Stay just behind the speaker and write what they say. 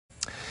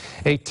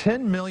A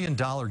 $10 million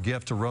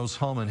gift to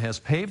Rose-Hulman has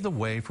paved the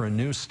way for a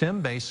new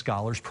STEM-based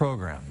scholars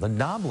program. The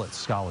Noblitt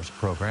Scholars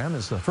program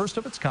is the first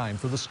of its kind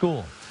for the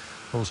school.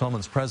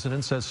 Rose-Hulman's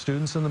president says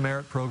students in the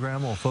merit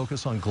program will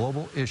focus on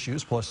global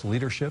issues plus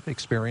leadership,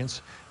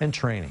 experience, and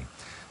training.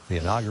 The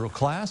inaugural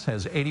class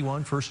has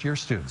 81 first-year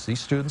students. These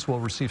students will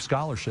receive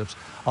scholarships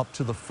up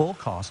to the full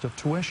cost of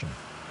tuition.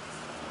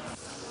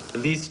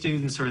 These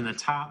students are in the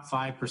top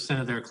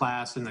 5% of their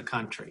class in the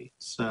country.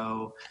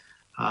 So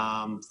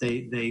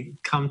they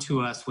come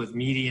to us with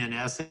median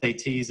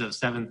SATs of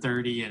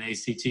 730 and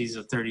ACTs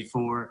of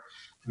 34.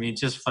 I mean,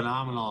 just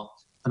phenomenal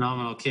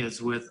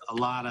kids with a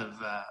lot of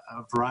a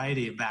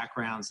variety of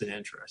backgrounds and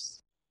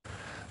interests.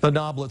 The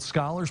Noblitt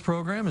Scholars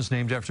program is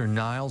named after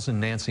Niles and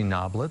Nancy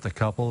Noblitt. The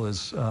couple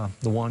is the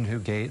one who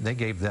gave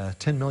the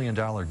 $10 million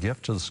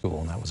gift to the school,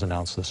 and that was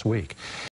announced this week.